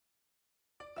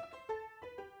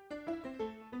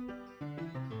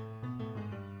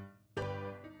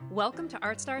Welcome to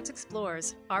ArtStarts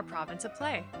Explores, our province of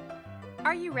play.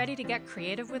 Are you ready to get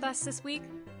creative with us this week?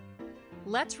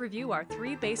 Let's review our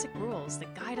 3 basic rules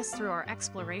that guide us through our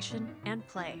exploration and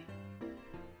play.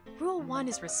 Rule 1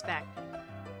 is respect.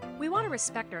 We want to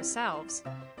respect ourselves,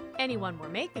 anyone we're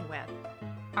making with,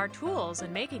 our tools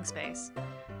and making space,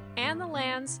 and the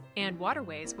lands and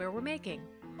waterways where we're making.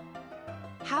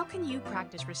 How can you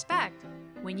practice respect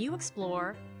when you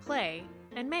explore, play,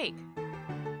 and make?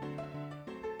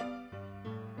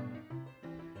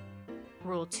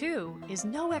 Rule 2 is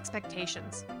no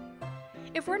expectations.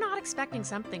 If we're not expecting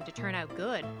something to turn out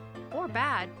good or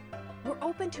bad, we're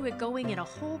open to it going in a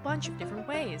whole bunch of different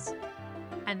ways.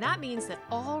 And that means that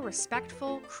all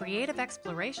respectful, creative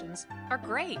explorations are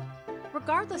great,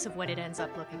 regardless of what it ends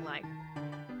up looking like.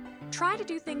 Try to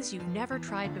do things you've never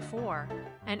tried before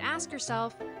and ask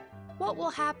yourself, what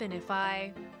will happen if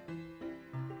I...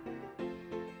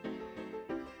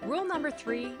 Rule number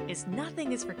 3 is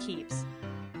nothing is for keeps.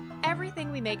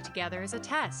 Everything we make together is a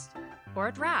test, or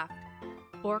a draft,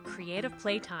 or creative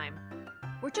playtime.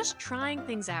 We're just trying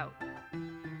things out.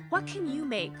 What can you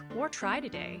make or try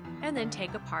today and then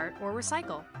take apart or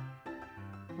recycle?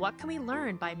 What can we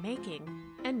learn by making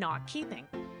and not keeping?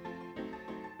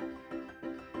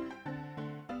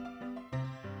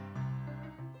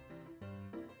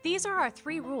 These are our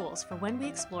 3 rules for when we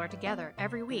explore together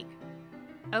every week.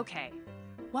 Okay,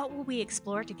 what will we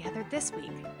explore together this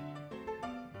week?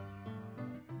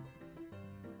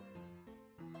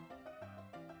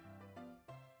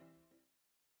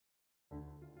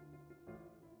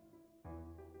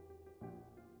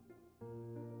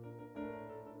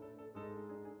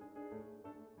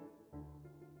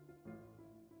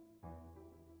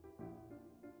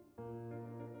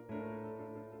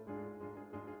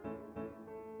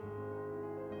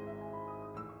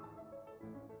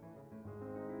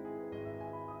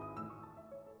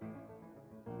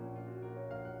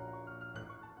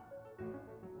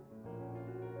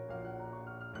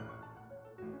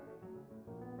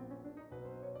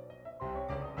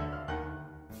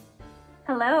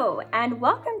 Hello, and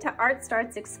welcome to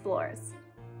ArtStarts Explores.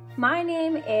 My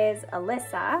name is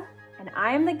Alyssa, and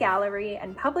I am the Gallery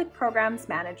and Public Programs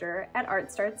Manager at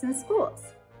ArtStarts in Schools.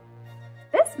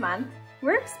 This month,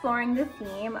 we're exploring the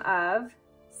theme of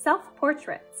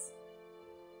self-portraits.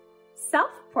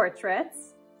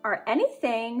 Self-portraits are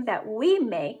anything that we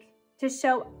make to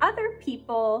show other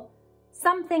people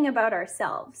something about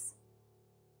ourselves.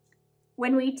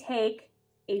 When we take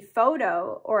a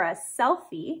photo or a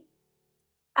selfie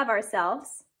of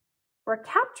ourselves, we're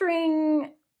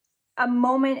capturing a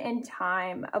moment in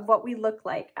time of what we look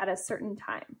like at a certain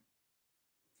time.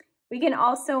 We can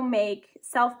also make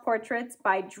self-portraits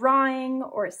by drawing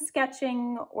or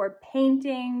sketching or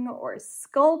painting or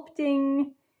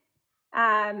sculpting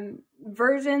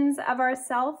versions of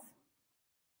ourselves.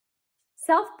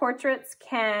 Self-portraits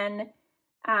can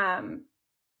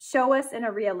show us in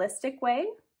a realistic way,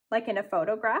 like in a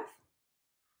photograph.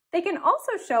 They can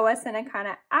also show us in a kind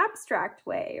of abstract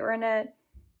way or in a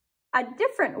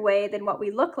different way than what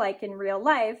we look like in real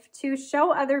life to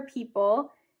show other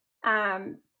people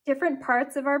different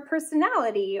parts of our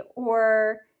personality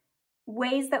or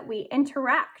ways that we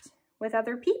interact with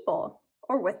other people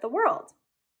or with the world.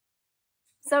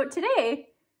 So today,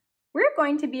 we're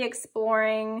going to be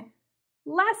exploring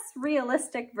less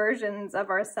realistic versions of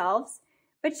ourselves,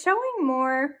 but showing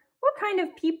more what kind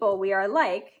of people we are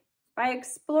like by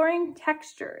exploring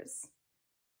textures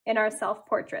in our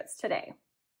self-portraits today.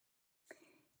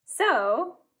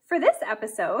 So for this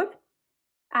episode,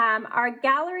 our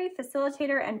gallery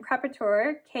facilitator and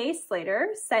preparator, Kay Slater,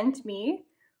 sent me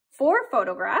 4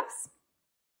 photographs,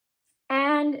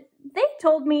 and they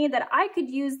told me that I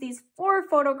could use these 4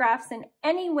 photographs in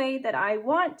any way that I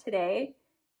want today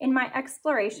in my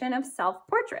exploration of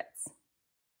self-portraits.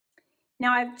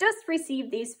 Now, I've just received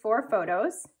these 4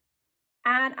 photos,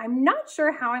 and I'm not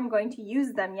sure how I'm going to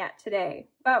use them yet today,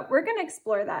 but we're going to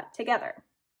explore that together.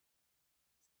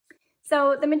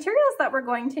 So the materials that we're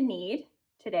going to need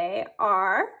today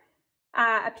are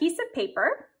a piece of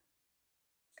paper,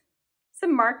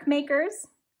 some mark makers.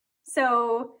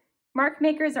 So mark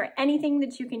makers are anything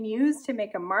that you can use to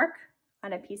make a mark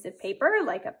on a piece of paper,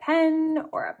 like a pen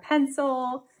or a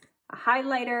pencil, a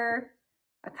highlighter,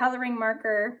 a coloring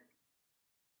marker.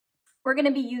 We're going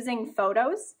to be using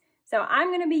photos. So I'm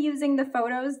going to be using the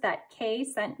photos that Kay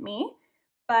sent me,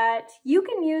 but you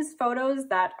can use photos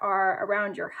that are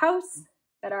around your house,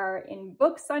 that are in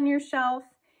books on your shelf,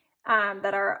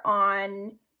 that are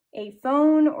on a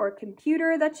phone or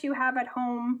computer that you have at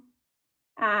home,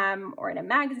 or in a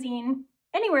magazine,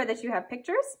 anywhere that you have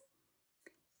pictures.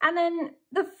 And then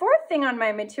the fourth thing on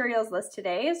my materials list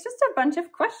today is just a bunch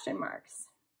of question marks.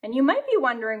 And you might be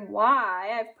wondering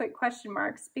why I've put question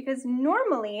marks, because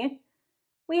normally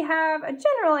we have a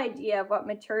general idea of what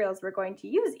materials we're going to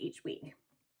use each week.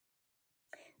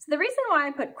 So the reason why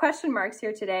I put question marks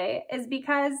here today is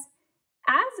because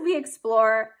as we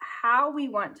explore how we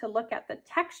want to look at the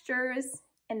textures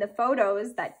in the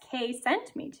photos that Kay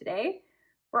sent me today,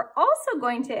 we're also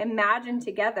going to imagine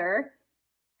together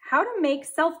how to make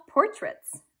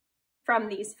self-portraits from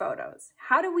these photos.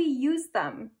 How do we use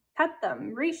them, cut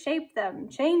them, reshape them,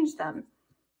 change them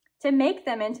to make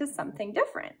them into something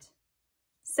different?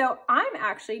 So I'm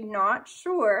actually not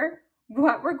sure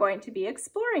what we're going to be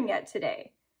exploring yet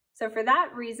today. So for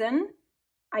that reason,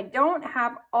 I don't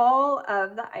have all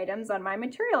of the items on my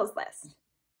materials list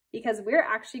because we're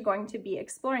actually going to be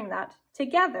exploring that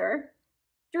together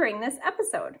during this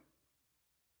episode.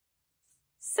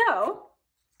 So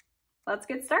let's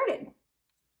get started.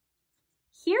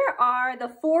 Here are the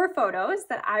 4 photos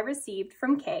that I received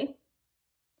from Kay.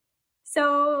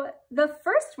 So the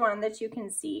first one that you can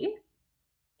see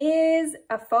is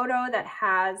a photo that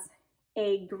has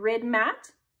a grid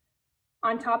mat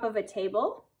on top of a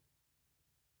table.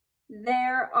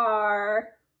 There are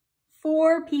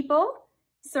 4 people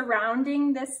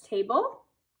surrounding this table.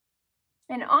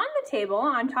 And on the table,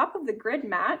 on top of the grid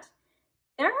mat,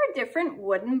 there are different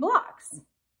wooden blocks.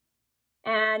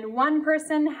 And one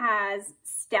person has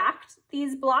stacked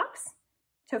these blocks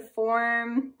to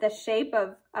form the shape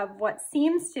of what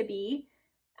seems to be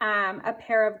a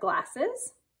pair of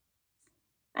glasses.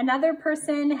 Another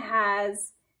person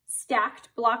has stacked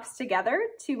blocks together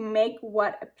to make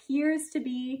what appears to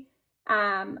be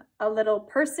a little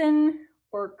person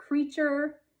or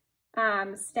creature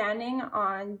standing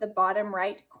on the bottom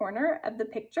right corner of the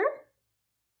picture.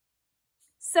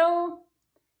 So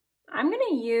I'm going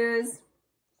to use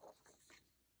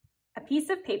a piece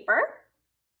of paper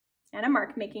and a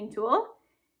mark making tool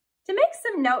to make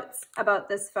some notes about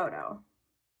this photo.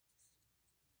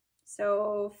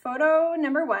 So photo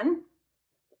number 1.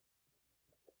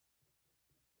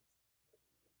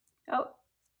 Oh,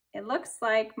 it looks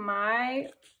like my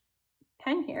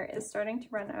pen here is starting to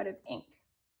run out of ink.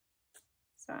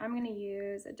 So I'm going to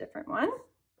use a different one.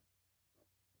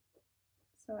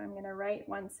 So I'm going to write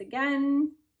once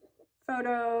again,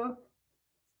 photo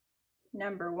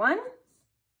number 1.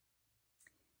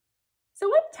 So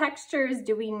what textures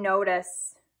do we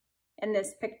notice in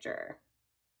this picture?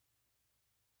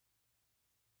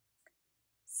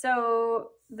 So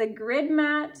the grid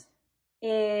mat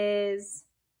is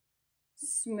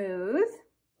smooth.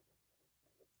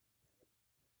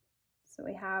 So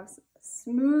we have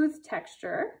smooth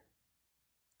texture.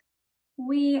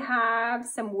 We have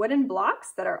some wooden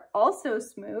blocks that are also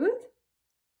smooth.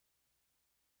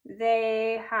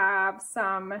 They have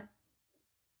some,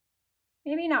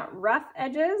 maybe not rough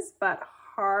edges, but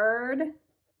hard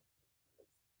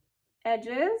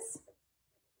edges.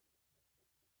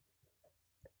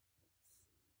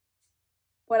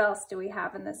 What else do we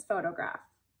have in this photograph?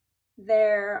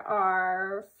 There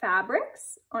are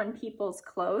fabrics on people's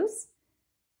clothes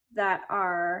that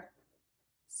are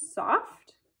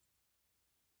soft.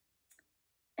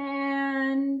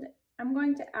 And I'm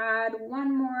going to add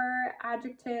one more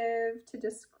adjective to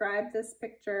describe this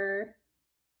picture.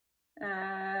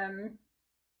 And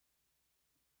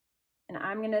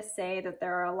I'm going to say that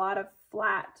there are a lot of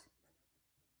flat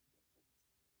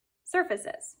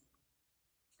surfaces.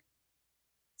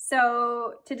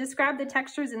 So to describe the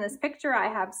textures in this picture, I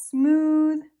have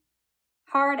smooth,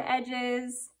 hard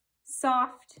edges,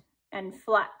 soft, and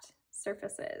flat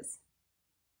surfaces.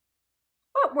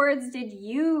 What words did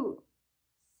you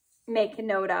make a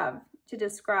note of to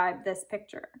describe this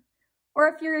picture? Or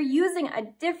if you're using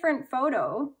a different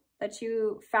photo that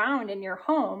you found in your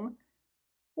home,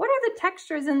 what are the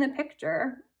textures in the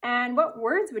picture and what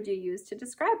words would you use to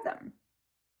describe them?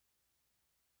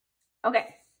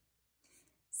 Okay.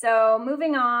 So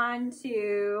moving on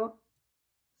to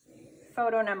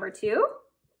photo number 2.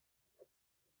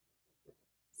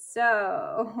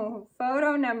 So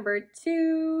photo number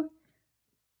 2,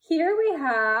 here we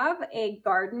have a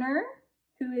gardener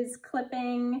who is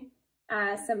clipping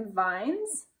some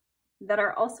vines that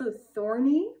are also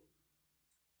thorny.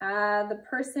 The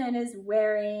person is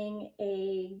wearing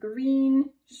a green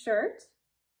shirt,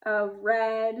 a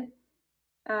red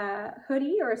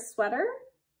hoodie or sweater,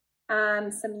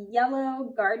 some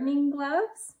yellow gardening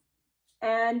gloves,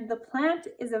 and the plant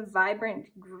is a vibrant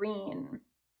green.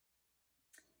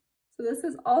 So this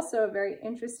is also a very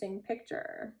interesting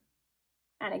picture.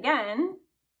 And again,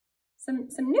 some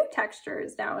new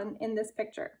textures now in this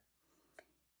picture.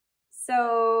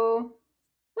 So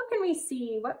what can we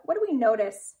see? What do we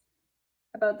notice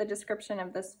about the description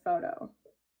of this photo?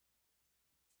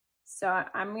 So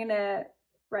I'm gonna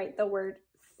write the word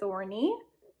thorny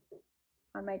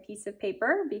on my piece of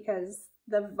paper because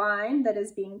the vine that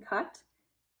is being cut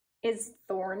is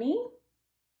thorny.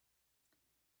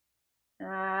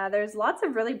 There's lots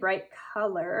of really bright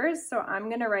colors, so I'm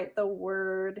gonna write the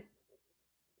word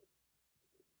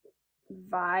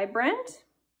vibrant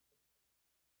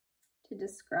to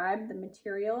describe the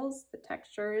materials, the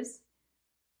textures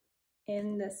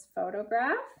in this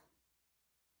photograph.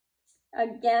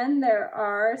 Again, there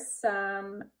are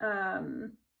some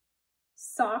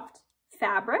soft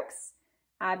fabrics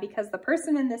because the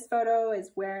person in this photo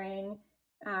is wearing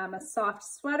a soft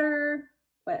sweater,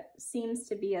 what seems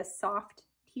to be a soft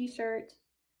t-shirt.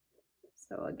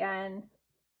 So again,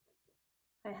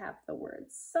 I have the word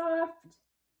soft.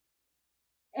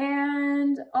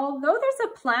 And although there's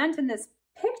a plant in this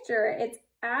picture, it's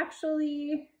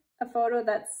actually a photo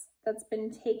that's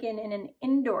been taken in an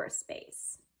indoor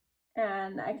space.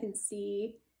 And I can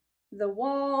see the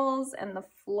walls and the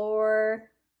floor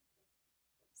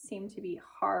seem to be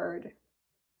hard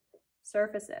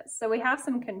surfaces. So we have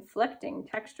some conflicting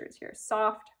textures here: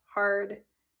 soft, hard,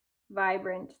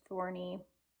 vibrant, thorny.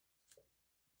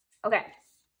 Okay,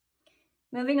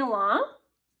 moving along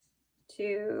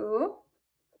to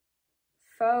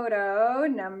photo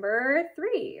number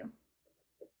 3.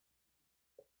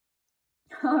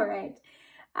 All right,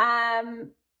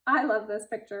 I love this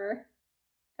picture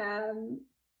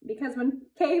because when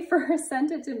Kay first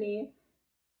sent it to me,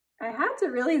 I had to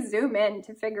really zoom in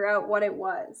to figure out what it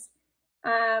was.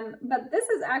 But this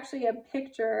is actually a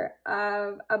picture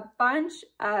of a bunch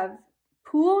of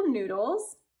pool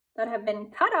noodles that have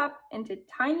been cut up into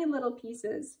tiny little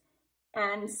pieces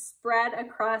and spread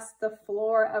across the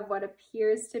floor of what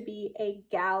appears to be a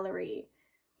gallery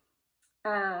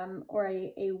or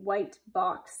a white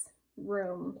box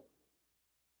room.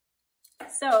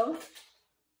 So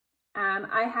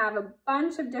I have a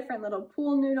bunch of different little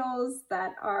pool noodles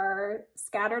that are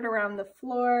scattered around the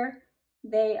floor.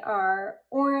 They are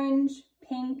orange,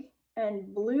 pink,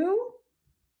 and blue.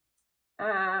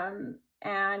 And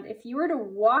if you were to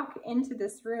walk into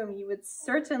this room, you would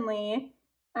certainly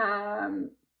either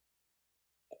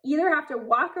have to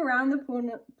walk around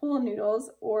the pool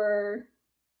noodles or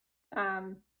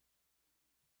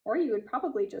you would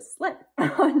probably just slip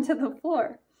onto the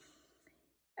floor.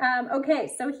 Okay,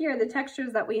 so here are the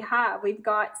textures that we have. We've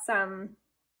got some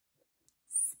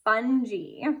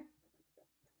spongy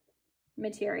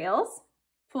materials.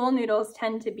 Pool noodles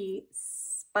tend to be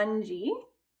spongy.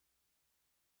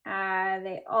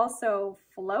 They also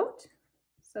float.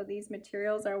 So these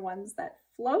materials are ones that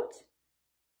float.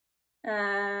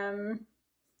 I'm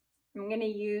going to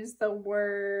use the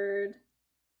word,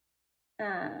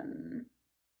 they're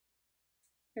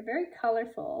very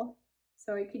colorful.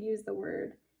 So I could use the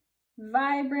word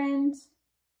vibrant.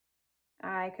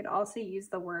 I could also use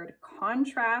the word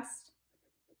contrast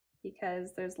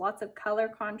because there's lots of color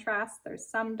contrast. There's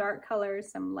some dark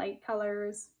colors, some light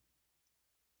colors.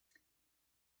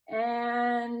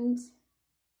 And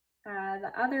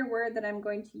the other word that I'm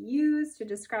going to use to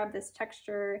describe this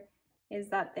texture is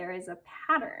that there is a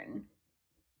pattern.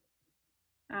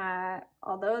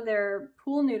 Although they're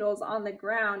pool noodles on the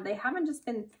ground, they haven't just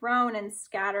been thrown and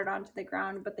scattered onto the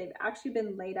ground, but they've actually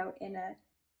been laid out in a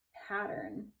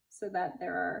pattern so that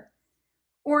there are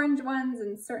orange ones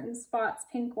in certain spots,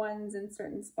 pink ones in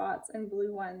certain spots, and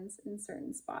blue ones in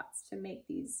certain spots to make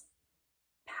these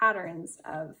patterns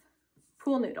of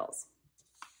pool noodles.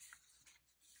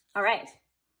 All right,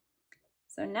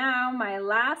 so now my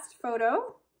last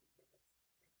photo,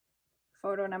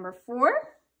 photo number 4.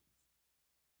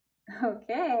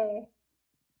 Okay,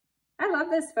 I love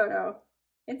this photo.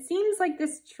 It seems like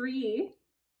this tree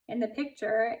in the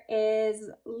picture is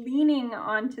leaning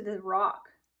onto the rock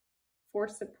for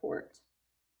support.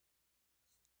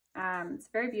 It's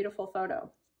a very beautiful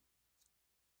photo.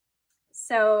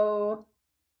 So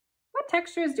what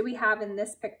textures do we have in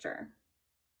this picture?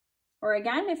 Or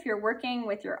again, if you're working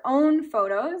with your own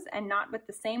photos and not with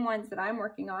the same ones that I'm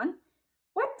working on,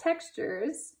 what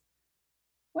textures,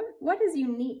 what is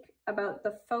unique about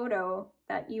the photo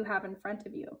that you have in front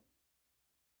of you?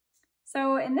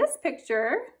 So in this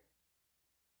picture,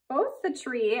 both the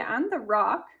tree and the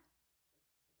rock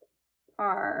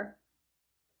are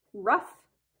rough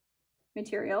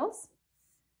materials.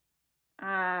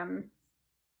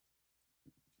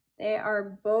 They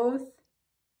are both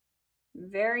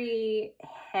very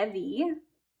heavy.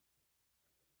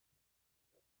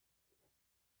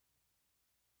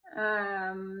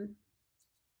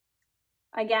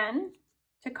 again,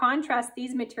 to contrast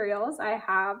these materials, I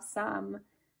have some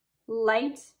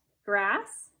light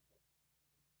grass.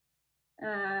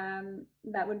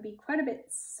 That would be quite a bit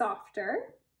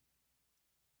softer.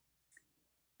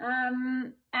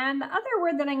 And the other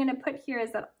word that I'm going to put here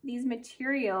is that these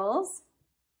materials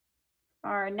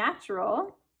are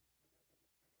natural.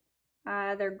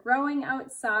 They're growing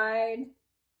outside,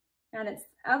 and it's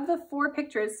of the 4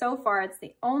 pictures so far, it's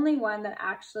the only one that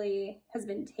actually has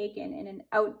been taken in an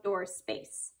outdoor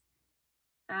space.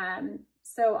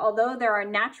 So although there are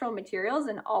natural materials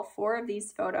in all 4 of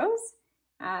these photos,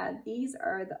 these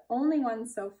are the only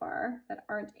ones so far that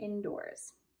aren't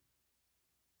indoors.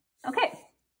 Okay,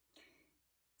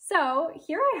 so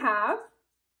here I have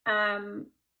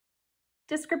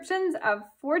descriptions of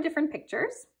 4 different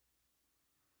pictures.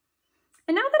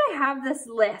 And now that I have this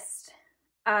list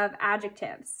of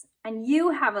adjectives, and you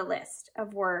have a list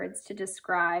of words to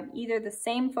describe either the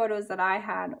same photos that I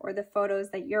had or the photos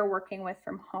that you're working with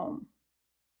from home.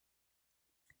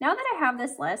 Now that I have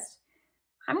this list,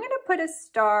 I'm going to put a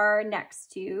star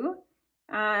next to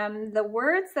the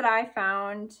words that I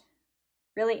found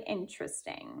really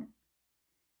interesting.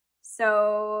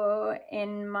 So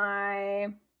in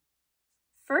my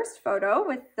first photo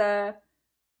with the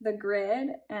grid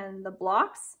and the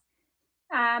blocks,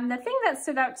 the thing that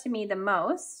stood out to me the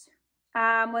most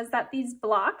was that these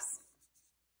blocks,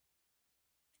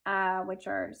 which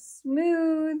are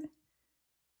smooth,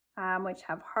 which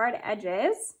have hard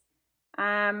edges,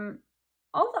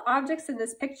 all the objects in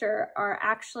this picture are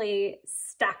actually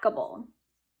stackable.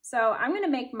 So I'm going to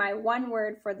make my one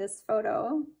word for this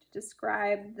photo to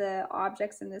describe the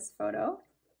objects in this photo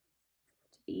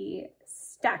to be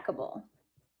stackable.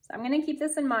 So I'm going to keep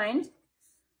this in mind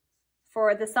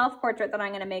for the self-portrait that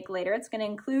I'm going to make later. It's going to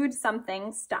include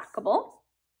something stackable.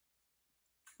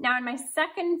 Now in my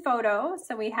second photo,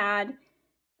 so we had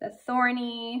the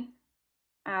thorny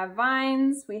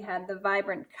vines, we had the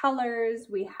vibrant colors,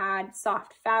 we had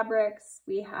soft fabrics,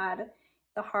 we had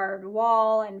the hard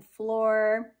wall and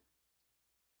floor.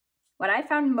 What I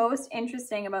found most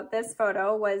interesting about this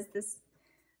photo was this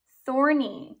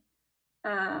thorny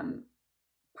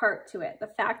part to it. The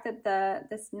fact that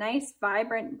this nice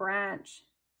vibrant branch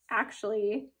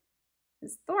actually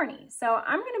is thorny. So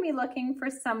I'm going to be looking for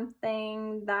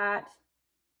something that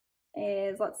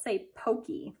is, let's say,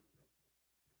 pokey.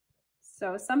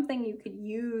 So something you could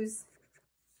use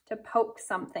to poke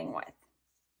something with.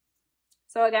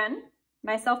 So again,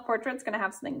 my self-portrait's going to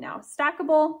have something now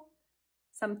stackable,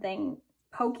 something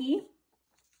pokey.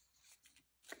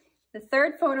 The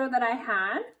third photo that I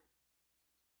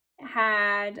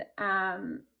had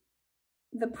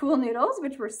the pool noodles,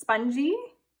 which were spongy,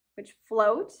 which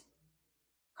float,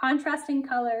 contrasting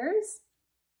colors,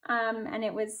 and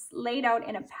it was laid out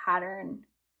in a pattern.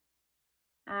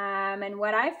 And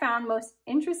what I found most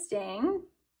interesting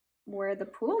were the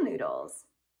pool noodles,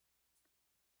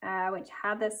 which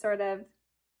had this sort of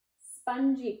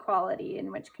spongy quality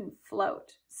and which can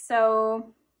float.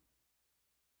 So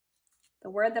the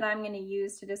word that I'm going to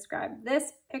use to describe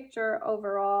this picture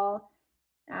overall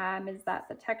is that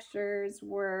the textures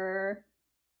were,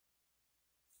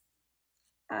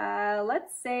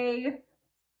 let's say,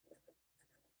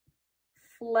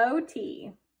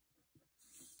 floaty.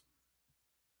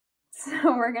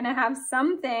 So we're going to have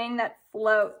something that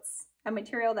floats, a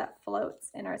material that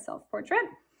floats in our self-portrait.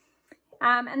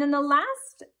 And then the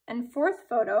last and fourth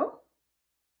photo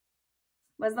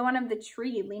was the one of the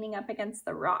tree leaning up against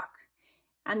the rock.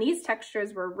 And these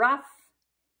textures were rough,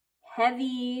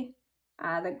 heavy.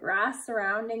 The grass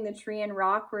surrounding the tree and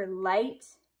rock were light.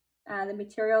 The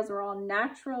materials were all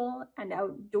natural and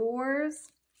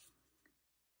outdoors.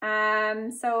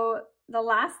 So the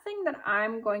last thing that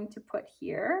I'm going to put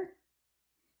here,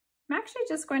 I'm actually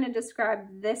just going to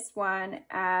describe this one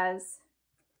as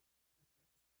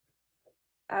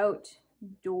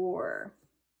outdoor.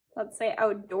 Let's say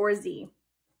outdoorsy.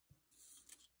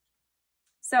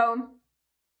 So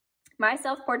my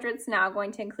self-portrait's now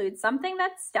going to include something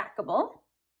that's stackable,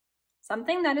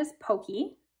 something that is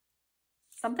pokey,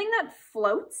 something that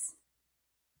floats,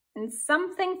 and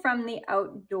something from the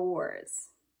outdoors.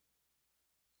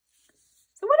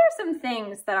 So what are some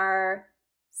things that are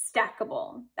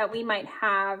stackable that we might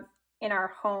have in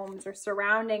our homes or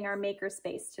surrounding our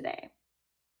makerspace today?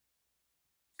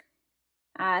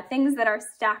 Things that are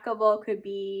stackable could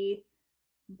be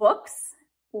books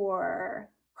or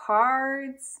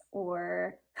cards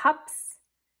or cups,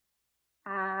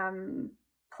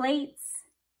 plates,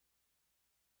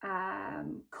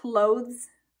 clothes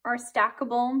are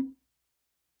stackable.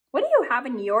 What do you have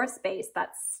in your space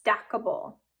that's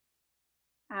stackable?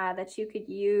 that you could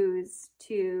use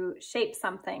to shape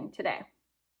something today.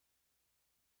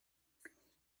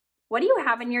 What do you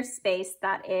have in your space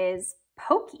that is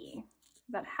pokey,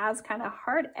 that has kind of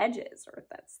hard edges, or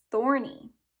that's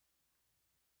thorny?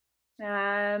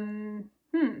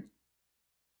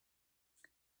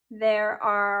 There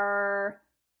are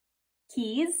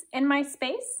keys in my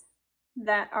space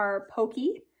that are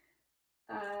pokey.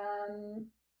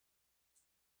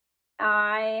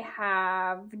 I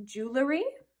have jewelry,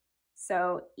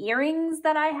 so earrings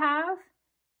that I have.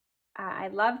 I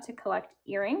love to collect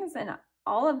earrings, and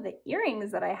all of the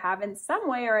earrings that I have in some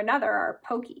way or another are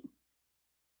pokey.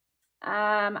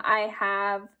 I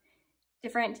have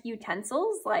different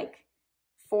utensils like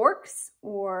forks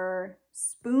or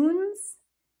spoons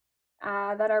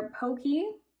that are pokey.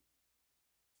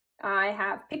 I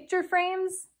have picture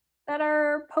frames that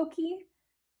are pokey.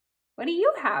 What do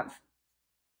you have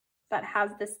that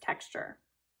has this texture?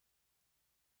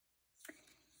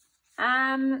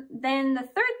 Then the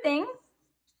third thing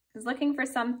is looking for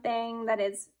something that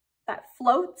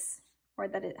floats, or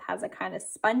that it has a kind of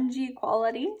spongy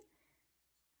quality.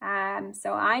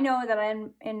 So I know that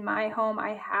in my home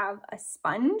I have a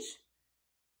sponge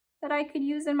that I could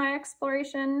use in my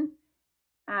exploration.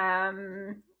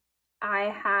 I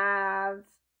have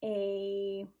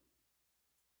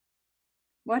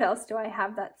what else do I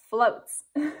have that floats?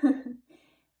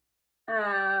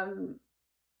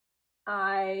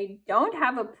 I don't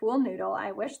have a pool noodle.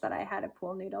 I wish that I had a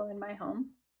pool noodle in my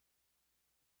home.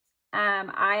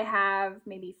 I have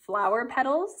maybe flower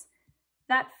petals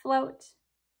that float.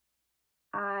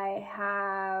 I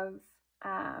have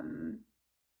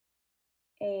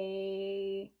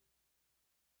a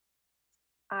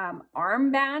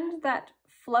armband that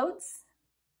floats,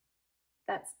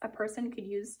 that a person could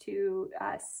use to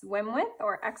swim with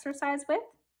or exercise with.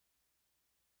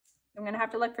 I'm gonna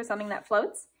have to look for something that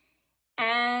floats.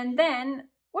 And then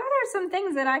what are some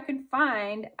things that I could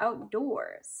find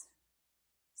outdoors?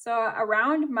 So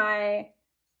around my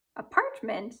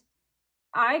apartment,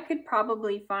 I could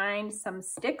probably find some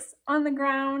sticks on the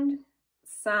ground,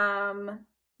 some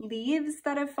leaves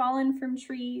that have fallen from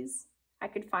trees. I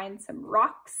could find some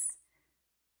rocks.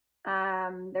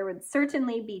 There would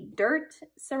certainly be dirt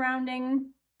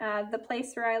surrounding the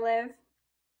place where I live.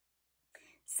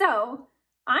 So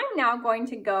I'm now going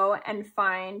to go and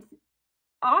find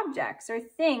objects or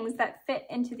things that fit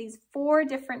into these 4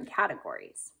 different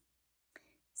categories.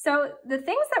 So the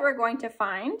things that we're going to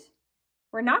find,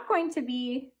 we're not going to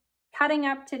be cutting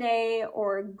up today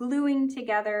or gluing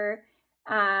together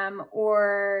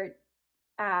or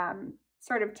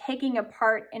sort of taking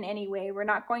apart in any way. We're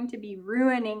not going to be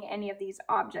ruining any of these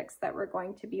objects that we're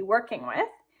going to be working with.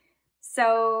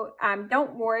 So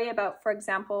don't worry about, for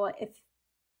example, if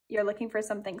you're looking for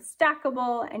something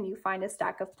stackable and you find a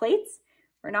stack of plates,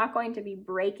 we're not going to be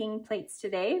breaking plates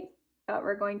today, but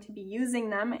we're going to be using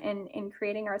them in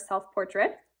creating our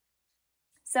self-portrait.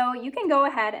 So you can go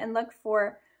ahead and look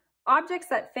for objects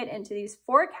that fit into these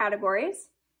 4 categories,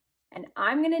 and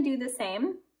I'm going to do the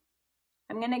same.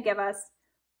 I'm going to give us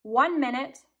 1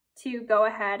 minute to go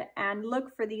ahead and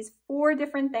look for these 4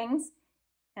 different things,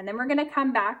 and then we're going to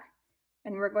come back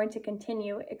and we're going to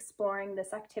continue exploring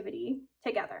this activity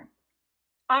together.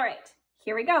 All right,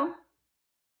 here we go.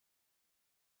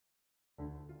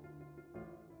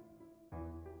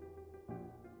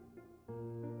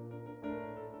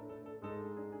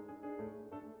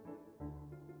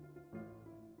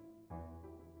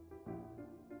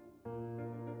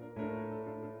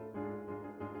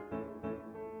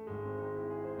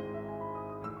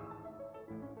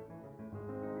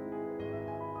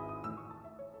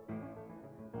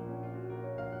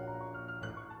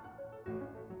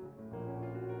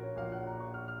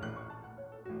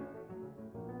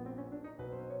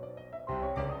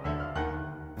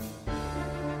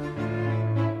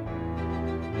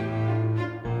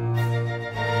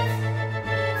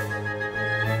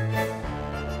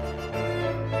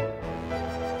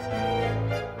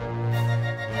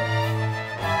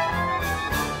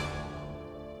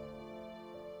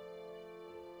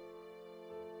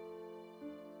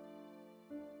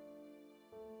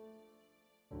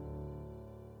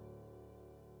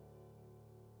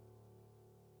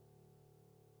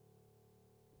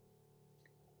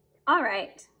 All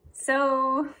right,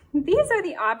 so these are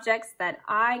the objects that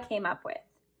I came up with.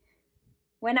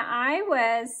 When I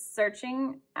was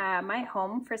searching my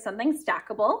home for something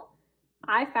stackable,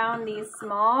 I found these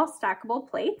small stackable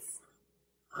plates.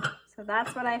 So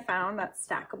that's what I found, that's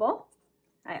stackable.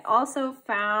 I also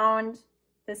found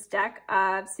this deck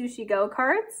of Sushi Go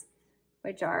cards,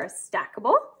 which are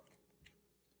stackable.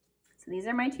 So these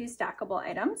are my 2 stackable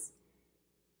items.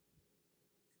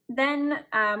 Then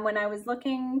when I was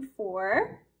looking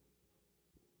for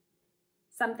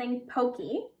something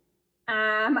pokey,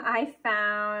 I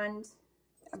found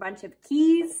a bunch of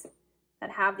keys that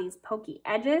have these pokey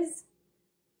edges.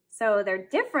 So they're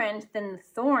different than the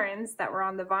thorns that were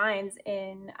on the vines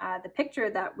in the picture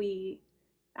that we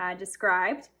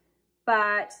described,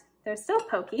 but they're still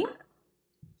pokey.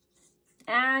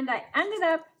 And I ended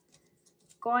up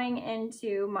going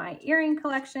into my earring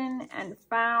collection and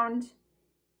found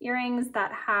earrings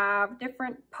that have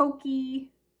different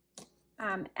pokey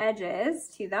edges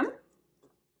to them.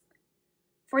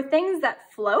 For things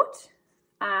that float,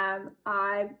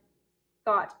 I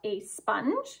got a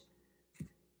sponge.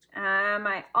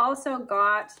 I also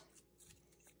got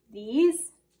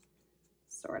these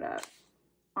sort of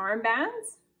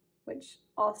armbands, which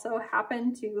also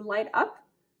happen to light up.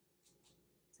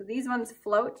 So these ones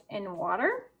float in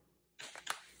water.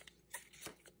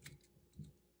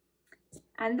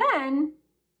 And then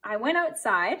I went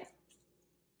outside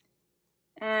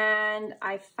and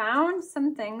I found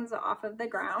some things off of the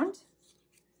ground.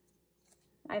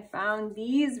 I found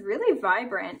these really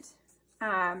vibrant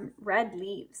red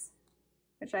leaves,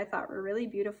 which I thought were really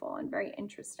beautiful and very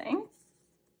interesting.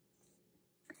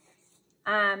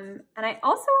 And I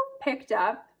also picked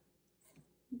up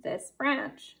this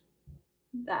branch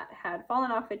that had fallen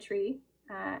off a tree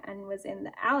and was in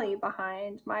the alley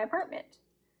behind my apartment.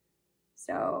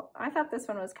 So I thought this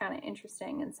one was kind of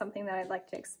interesting and something that I'd like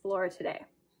to explore today.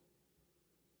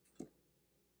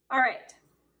 All right,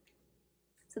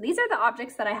 so these are the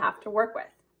objects that I have to work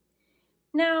with.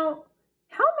 Now,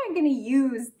 how am I going to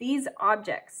use these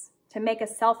objects to make a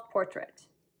self-portrait?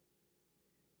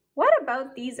 What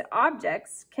about these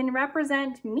objects can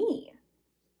represent me,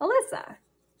 Alyssa?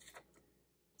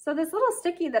 So this little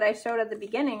sticky that I showed at the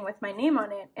beginning with my name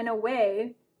on it, in a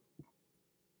way,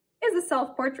 is a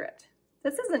self-portrait.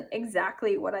 This isn't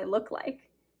exactly what I look like.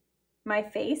 My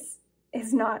face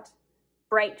is not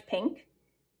bright pink.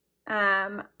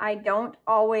 I don't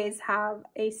always have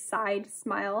a side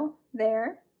smile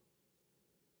there.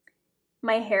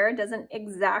 My hair doesn't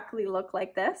exactly look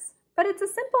like this, but it's a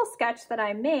simple sketch that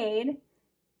I made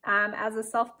as a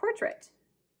self-portrait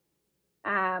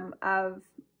of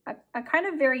a kind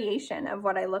of variation of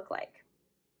what I look like.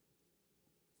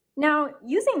 Now,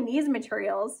 using these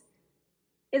materials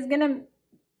is going to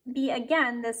be,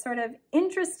 again, this sort of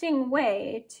interesting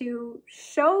way to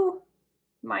show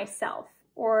myself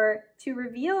or to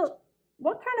reveal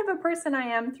what kind of a person I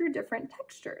am through different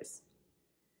textures.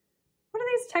 What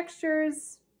are these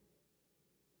textures?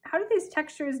 How do these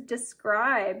textures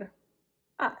describe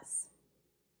us?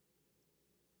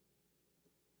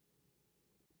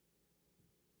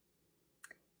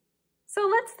 So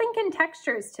let's think in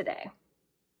textures today.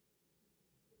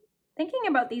 Thinking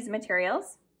about these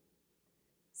materials.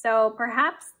 So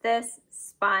perhaps this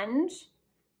sponge,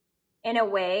 in a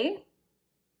way,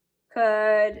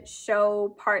 could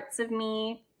show parts of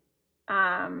me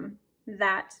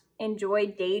that enjoy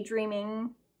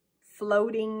daydreaming,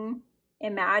 floating,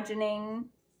 imagining,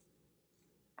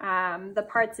 the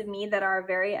parts of me that are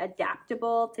very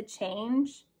adaptable to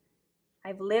change.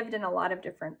 I've lived in a lot of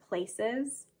different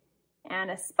places, and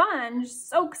a sponge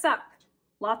soaks up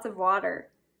lots of water.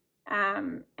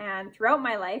 And throughout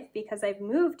my life, because I've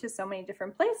moved to so many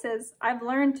different places, I've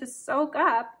learned to soak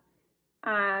up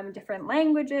different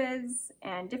languages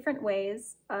and different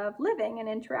ways of living and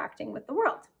interacting with the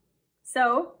world.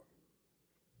 So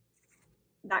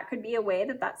that could be a way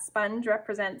that that sponge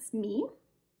represents me.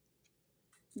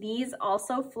 These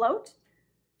also float,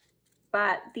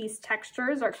 but these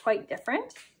textures are quite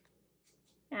different.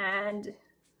 And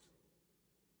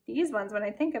these ones, when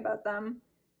I think about them,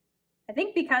 I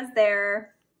think because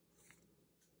they're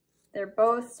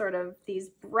both sort of these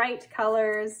bright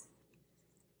colors,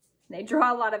 they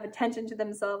draw a lot of attention to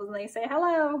themselves and they say,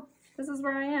 hello, this is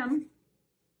where I am.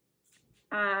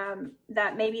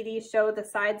 That maybe these show the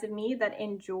sides of me that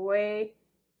enjoy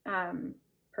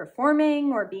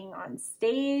performing or being on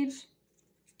stage.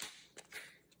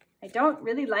 I don't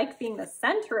really like being the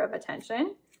center of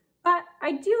attention, but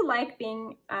I do like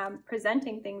being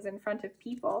presenting things in front of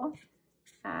people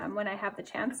when I have the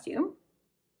chance to.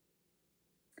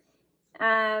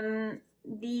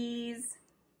 These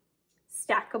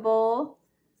stackable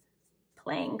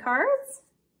playing cards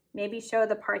maybe show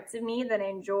the parts of me that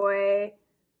enjoy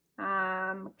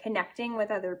connecting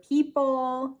with other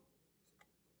people,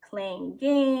 playing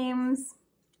games.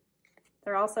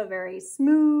 They're also very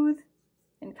smooth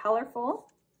and colorful.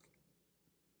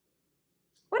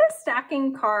 What do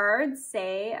stacking cards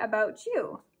say about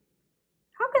you?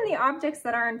 How can the objects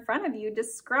that are in front of you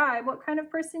describe what kind of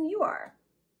person you are?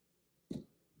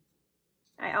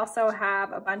 I also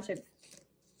have a bunch of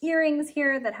earrings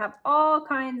here that have all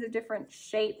kinds of different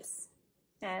shapes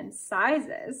and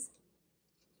sizes.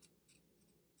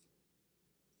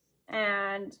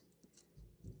 And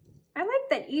I like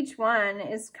that each one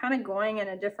is kind of going in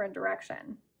a different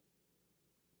direction.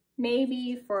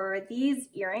 Maybe for these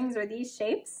earrings or these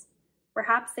shapes,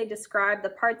 perhaps they describe the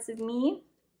parts of me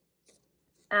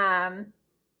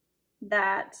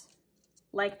that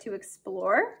like to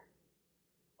explore,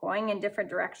 going in different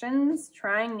directions,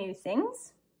 trying new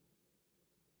things.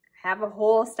 I have a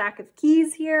whole stack of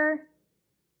keys here.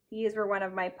 These were one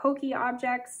of my pokey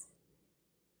objects.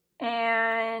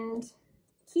 And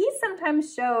keys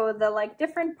sometimes show the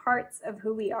different parts of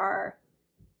who we are,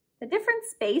 the different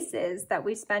spaces that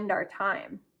we spend our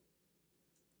time.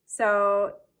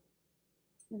 So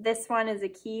this one is a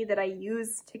key that I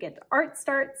use to get to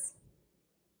ArtStarts.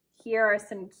 Here are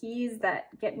some keys that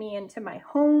get me into my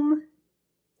home.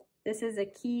 This is a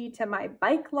key to my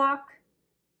bike lock,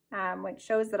 which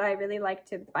shows that I really like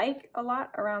to bike a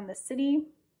lot around the city.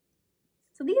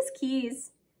 So these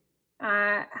keys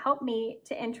help me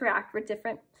to interact with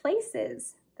different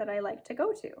places that I like to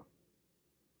go to.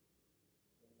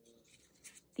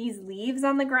 These leaves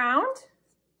on the ground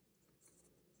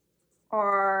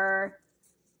are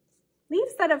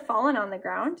leaves that have fallen on the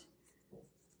ground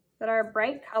that are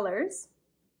bright colors.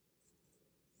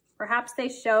 Perhaps they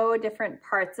show different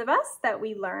parts of us that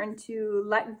we learn to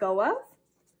let go of,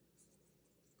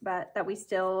 but that we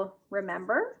still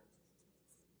remember.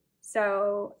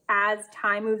 So as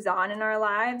time moves on in our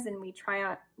lives and we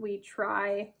try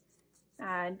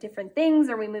different things,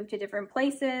 or we move to different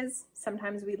places,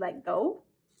 sometimes we let go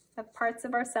of parts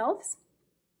of ourselves.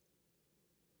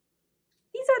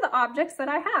 These are the objects that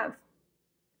I have.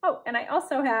 Oh, and I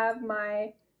also have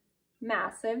my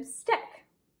massive stick.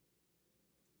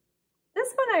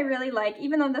 This one I really like,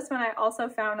 even though this one I also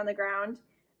found on the ground.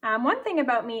 One thing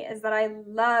about me is that I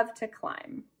love to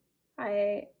climb.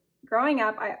 Growing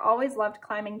up, I always loved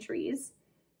climbing trees,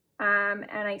 and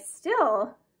I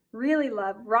still really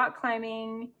love rock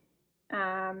climbing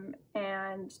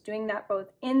and doing that both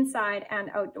inside and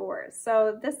outdoors.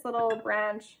 So this little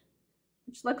branch,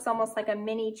 which looks almost like a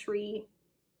mini tree,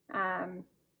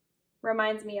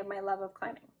 reminds me of my love of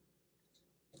climbing.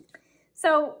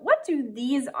 So what do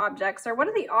these objects, or what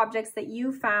are the objects that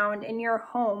you found in your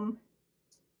home,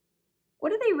 what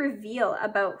do they reveal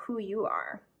about who you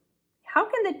are? How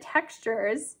can the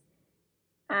textures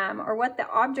or what the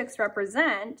objects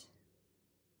represent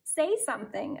say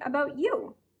something about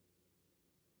you?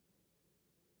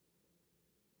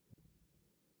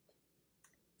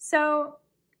 So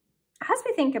as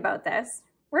we think about this,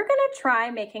 we're going to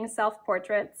try making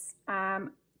self-portraits a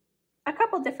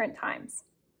couple different times.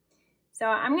 So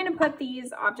I'm going to put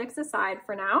these objects aside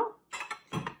for now,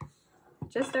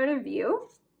 just out of view,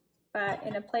 but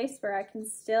in a place where I can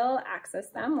still access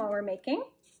them while we're making.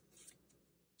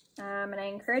 And I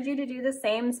encourage you to do the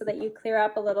same so that you clear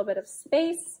up a little bit of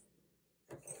space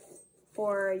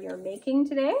for your making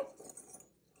today.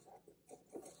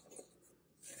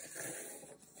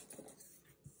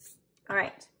 All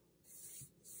right.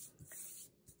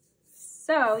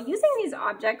 So using these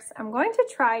objects, I'm going to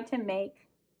try to make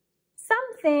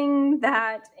something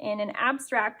that in an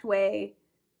abstract way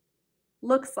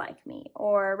looks like me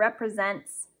or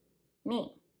represents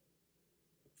me.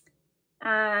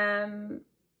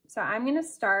 So I'm going to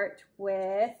start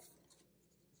with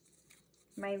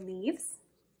my leaves,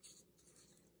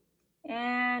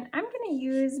 and I'm going to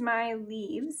use my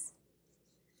leaves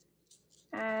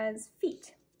as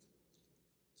feet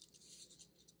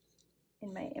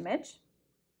in my image.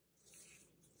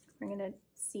 We're going to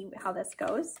see how this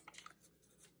goes.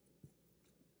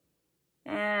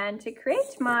 And to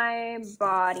create my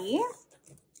body,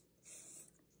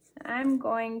 I'm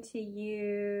going to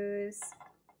use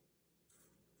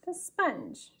the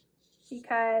sponge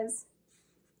because,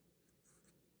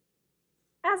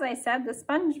 as I said, the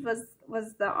sponge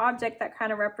was the object that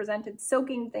kind of represented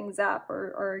soaking things up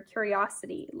or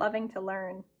curiosity, loving to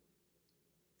learn.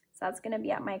 So that's going to be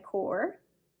at my core.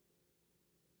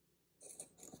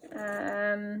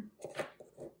 I'm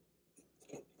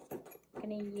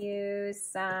going to use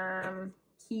some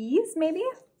keys maybe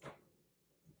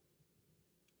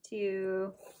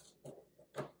to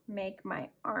make my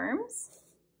arms.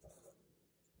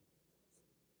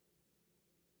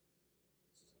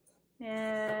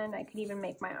 And I could even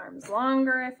make my arms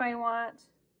longer if I want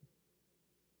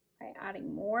by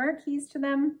adding more keys to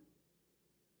them.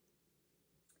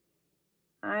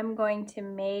 I'm going to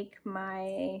make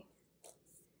my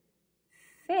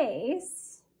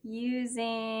face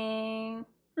using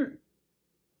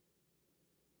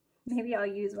maybe I'll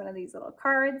use one of these little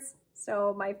cards.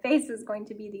 So my face is going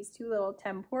to be these two little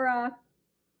tempura.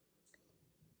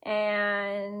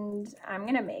 And I'm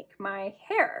gonna make my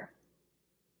hair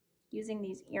using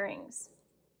these earrings.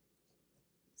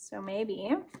 So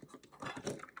maybe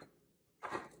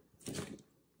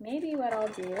what I'll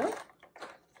do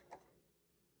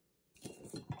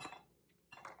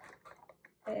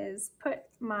is put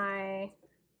my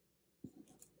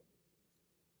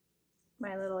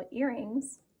little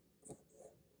earrings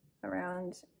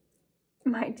around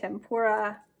my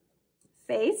tempura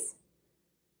face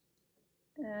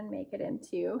and make it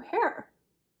into hair.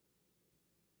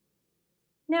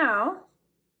 Now,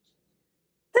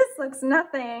 this looks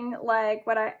nothing like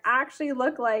what I actually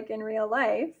look like in real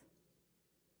life,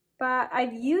 but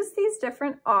I've used these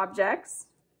different objects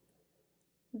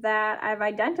that I've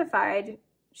identified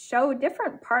show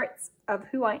different parts of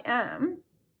who I am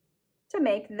to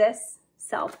make this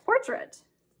self-portrait.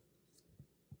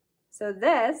 So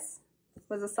this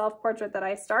was a self-portrait that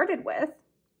I started with.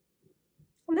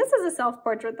 And this is a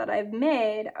self-portrait that I've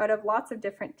made out of lots of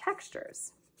different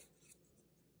textures.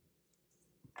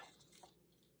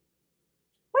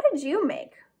 What did you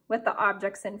make with the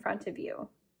objects in front of you?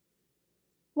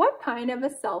 What kind of a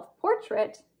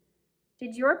self-portrait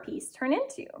did your piece turn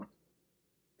into?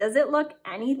 Does it look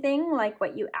anything like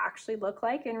what you actually look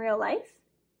like in real life?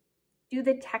 Do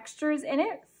the textures in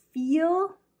it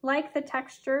feel like the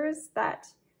textures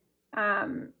that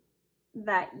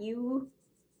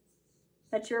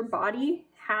your body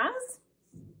has?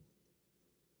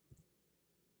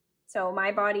 So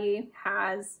my body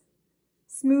has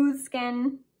smooth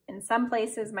skin. In some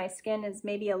places, my skin is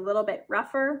maybe a little bit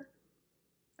rougher.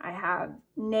 I have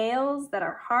nails that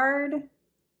are hard.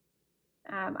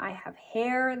 I have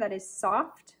hair that is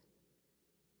soft.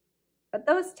 But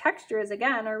those textures,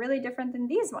 again, are really different than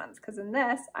these ones, because in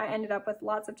this, I ended up with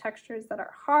lots of textures that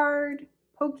are hard,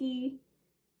 pokey,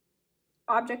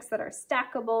 objects that are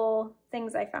stackable,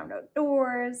 things I found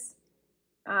outdoors,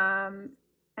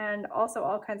 and also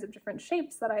all kinds of different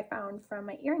shapes that I found from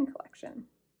my earring collection.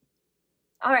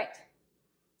 All right,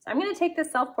 so I'm going to take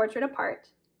this self-portrait apart,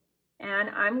 and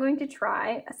I'm going to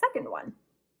try a second one.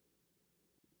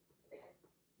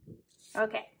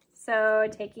 Okay, so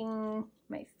taking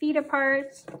my feet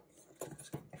apart,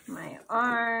 my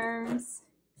arms,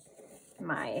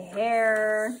 my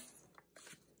hair,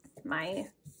 my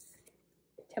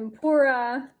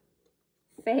tempura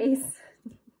face,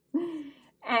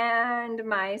 and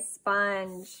my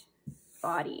sponge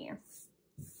body.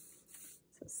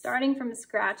 So starting from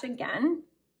scratch again.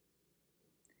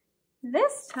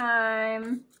 This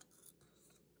time,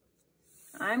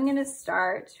 I'm going to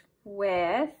start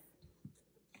with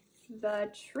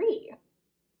the tree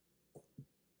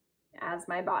as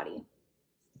my body.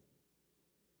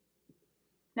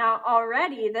 Now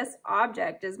already this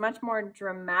object is much more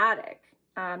dramatic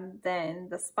than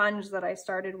the sponge that I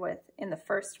started with in the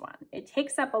first one. It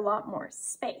takes up a lot more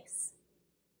space.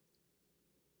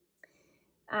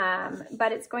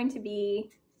 But it's going to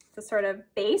be the sort of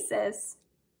basis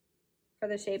for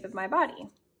the shape of my body.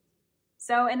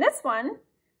 So in this one,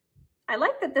 I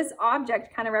like that this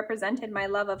object kind of represented my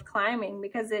love of climbing,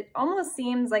 because it almost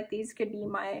seems like these could be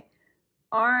my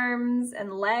arms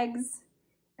and legs.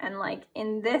 And like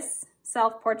in this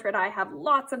self-portrait, I have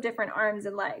lots of different arms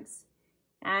and legs.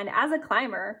 And as a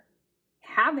climber,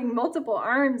 having multiple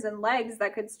arms and legs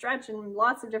that could stretch in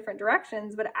lots of different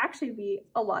directions would actually be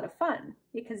a lot of fun,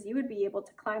 because you would be able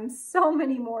to climb so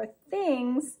many more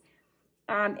things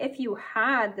if you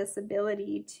had this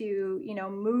ability to, you know,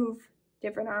 move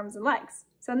different arms and legs.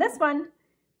 So in this one,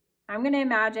 I'm going to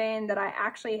imagine that I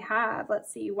actually have,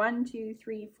 let's see, 1, 2,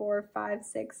 3, 4, 5,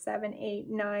 6, 7, 8,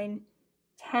 9,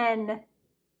 10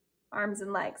 arms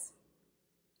and legs.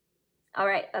 All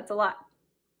right, that's a lot.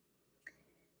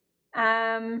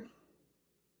 And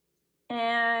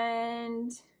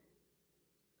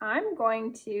I'm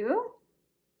going to,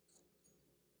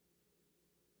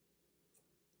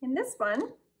 in this one,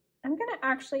 I'm going to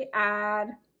actually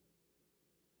add,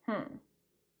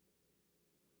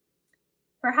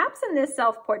 perhaps in this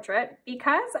self-portrait,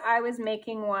 because I was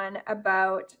making one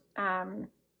about how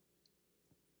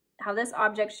this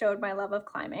object showed my love of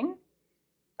climbing,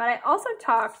 but I also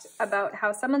talked about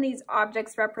how some of these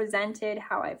objects represented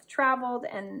how I've traveled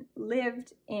and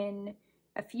lived in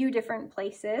a few different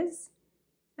places.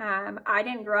 I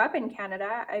didn't grow up in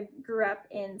Canada. I grew up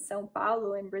in São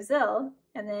Paulo in Brazil,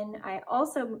 and then I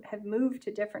also have moved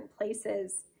to different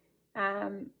places.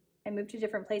 I moved to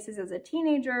different places as a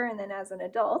teenager and then as an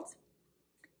adult.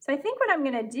 So I think what I'm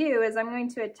going to do is I'm going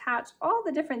to attach all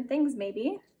the different things,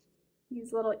 maybe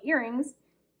these little earrings,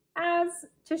 as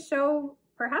to show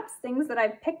perhaps things that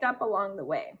I've picked up along the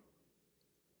way.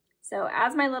 So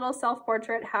as my little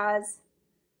self-portrait has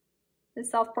the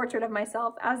self-portrait of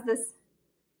myself as this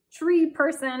tree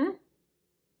person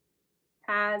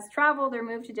has traveled or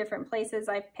moved to different places,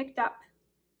 I've picked up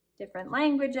different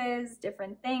languages,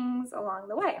 different things along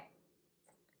the way.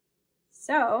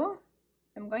 So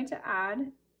I'm going to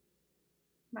add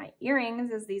my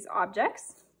earrings as these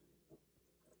objects.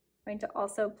 I'm going to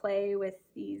also play with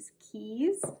these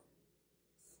keys.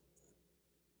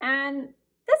 And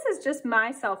this is just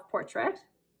my self-portrait.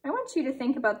 I want you to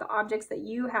think about the objects that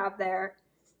you have there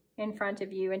in front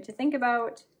of you and to think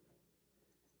about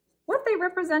what they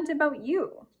represent about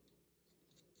you.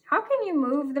 How can you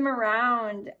move them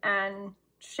around and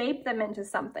shape them into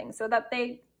something so that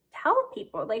they tell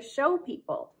people, they show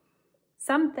people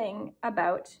something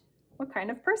about what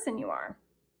kind of person you are?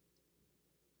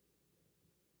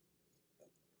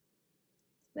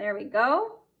 There we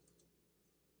go.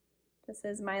 This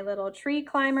is my little tree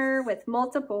climber with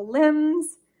multiple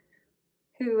limbs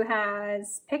who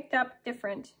has picked up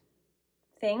different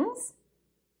things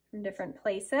from different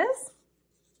places.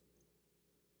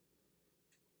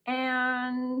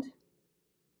 And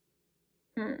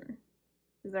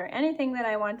is there anything that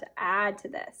I want to add to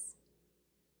this?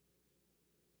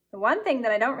 The one thing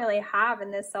that I don't really have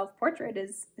in this self-portrait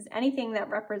is anything that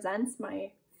represents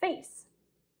my face.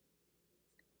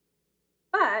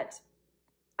 But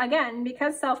again,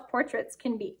 because self-portraits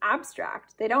can be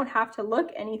abstract, they don't have to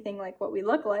look anything like what we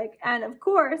look like. And of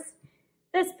course,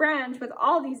 this branch with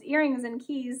all these earrings and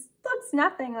keys looks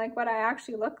nothing like what I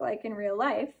actually look like in real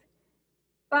life.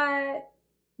 But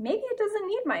maybe it doesn't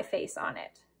need my face on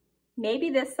it. Maybe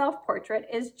this self-portrait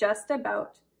is just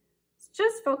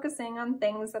focusing on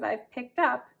things that I've picked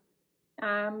up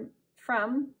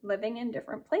from living in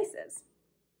different places.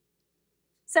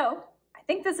 So I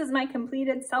think this is my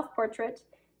completed self-portrait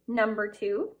number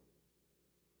 2.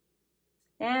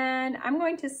 And I'm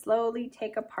going to slowly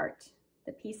take apart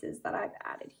the pieces that I've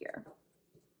added here.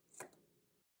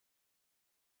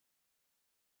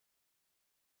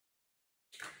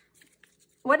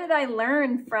 What did I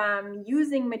learn from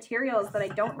using materials that I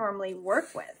don't normally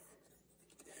work with?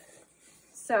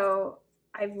 So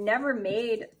I've never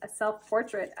made a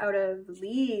self-portrait out of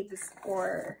leaves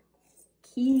or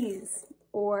keys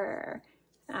or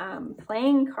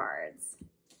playing cards,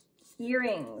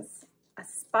 earrings, a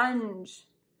sponge,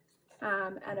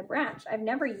 and a branch. I've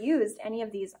never used any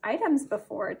of these items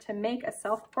before to make a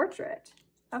self-portrait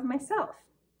of myself.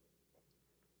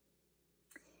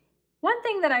 One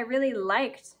thing that I really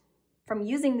liked from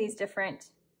using these different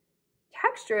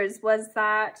textures was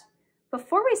that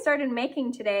before we started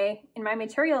making today, in my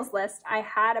materials list, I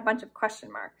had a bunch of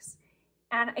question marks.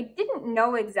 And I didn't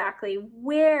know exactly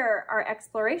where our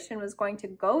exploration was going to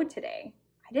go today.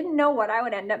 I didn't know what I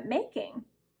would end up making.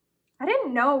 I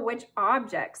didn't know which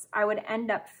objects I would end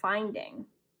up finding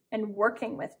and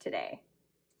working with today.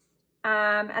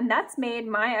 And that's made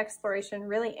my exploration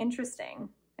really interesting.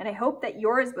 And I hope that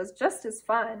yours was just as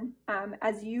fun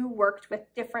as you worked with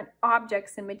different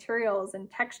objects and materials and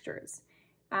textures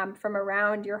from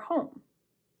around your home,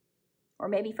 or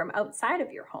maybe from outside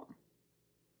of your home.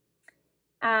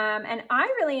 And I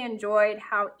really enjoyed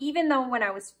how, even though when I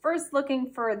was first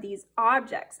looking for these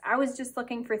objects, I was just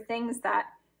looking for things that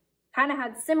kind of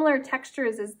had similar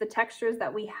textures as the textures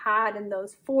that we had in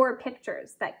those 4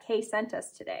 pictures that Kay sent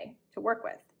us today to work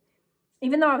with.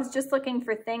 Even though I was just looking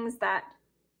for things that,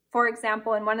 for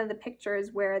example, in one of the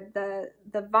pictures where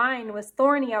the vine was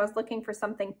thorny, I was looking for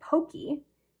something pokey.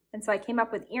 And so I came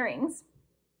up with earrings.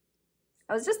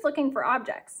 I was just looking for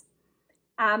objects.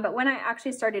 But when I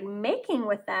actually started making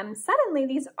with them, suddenly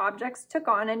these objects took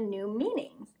on a new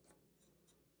meaning.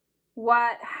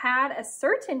 What had a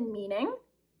certain meaning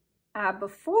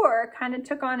before kind of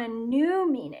took on a new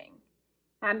meaning.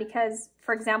 Because,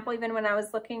 for example, even when I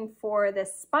was looking for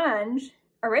this sponge,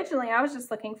 originally I was just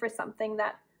looking for something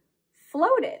that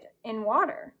floated in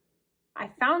water. I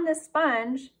found this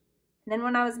sponge, and then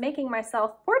when I was making my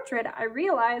self-portrait, I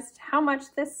realized how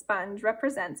much this sponge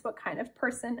represents what kind of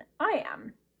person I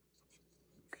am.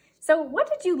 So what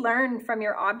did you learn from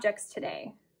your objects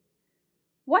today?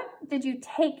 What did you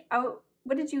take out?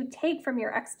 What did you take from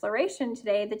your exploration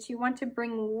today that you want to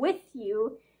bring with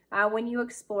you when you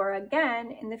explore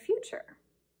again in the future?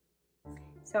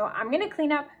 So I'm going to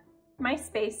clean up my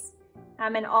space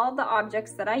and all the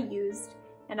objects that I used,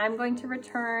 and I'm going to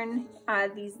return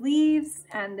these leaves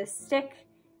and the stick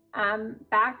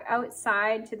back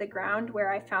outside to the ground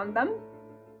where I found them.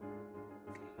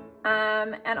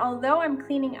 And although I'm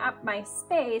cleaning up my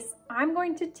space, I'm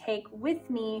going to take with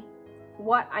me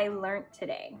what I learned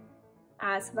today,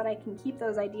 so that I can keep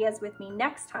those ideas with me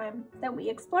next time that we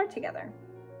explore together.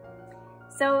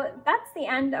 So that's the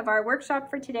end of our workshop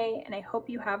for today, and I hope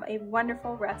you have a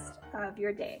wonderful rest of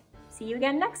your day. See you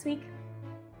again next week.